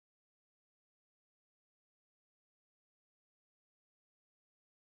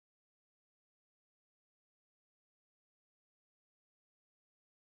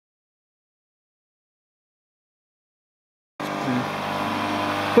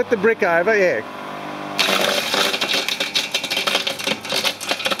Put the brick over, yeah.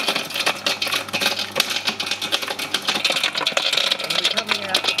 Coming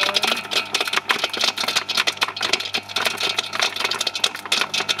out the bottom.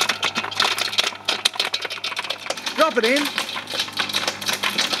 Drop it in.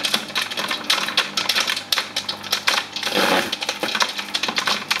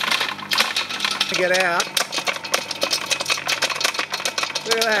 Get out.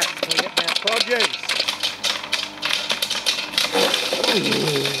 Look at that. We get our produce.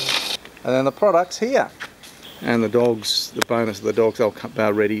 And then the product's here. And the dogs, the bonus of the dogs, they'll come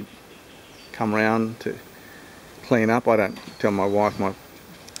ready, come round to clean up. I don't tell my wife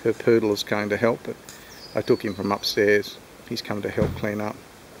her poodle is going to help, but I took him from upstairs. He's come to help clean up.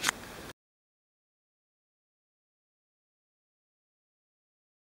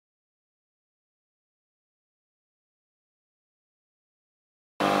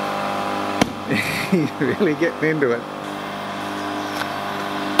 He's really getting into it.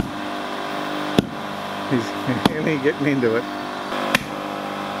 He's really getting into it.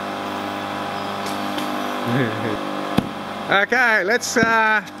 Okay, let's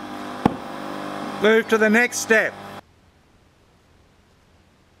move to the next step.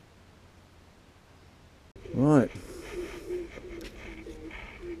 Right.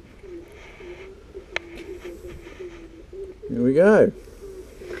 Here we go.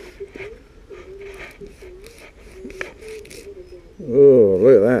 Oh,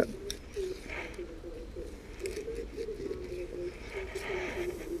 look at that.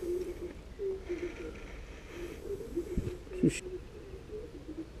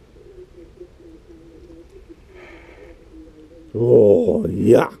 Oh,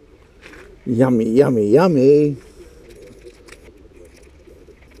 yeah. Yummy, yummy, yummy.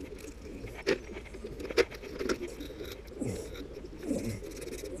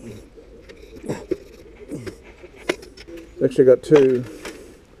 Actually got two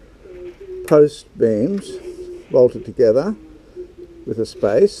post beams bolted together with a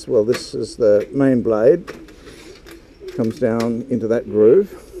space. Well, this is the main blade, comes down into that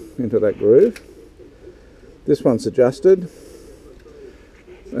groove, This one's adjusted,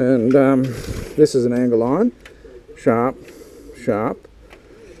 and this is an angle line, sharp,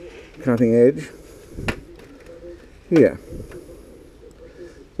 cutting edge here.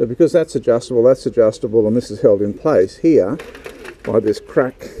 So because that's adjustable, and this is held in place here by this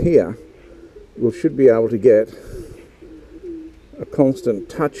crack here, we should be able to get a constant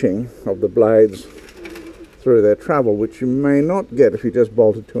touching of the blades through their travel, which you may not get if you just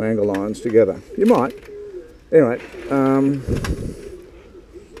bolted two angle lines together. You might. Anyway, kind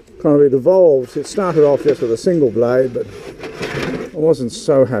of it evolved. It started off just with a single blade, but I wasn't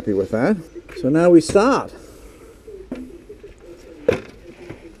so happy with that. So now we start.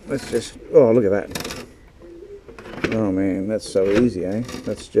 Let's just, oh, look at that. Oh man, that's so easy, eh?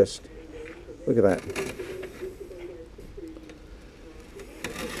 That's just, look at that.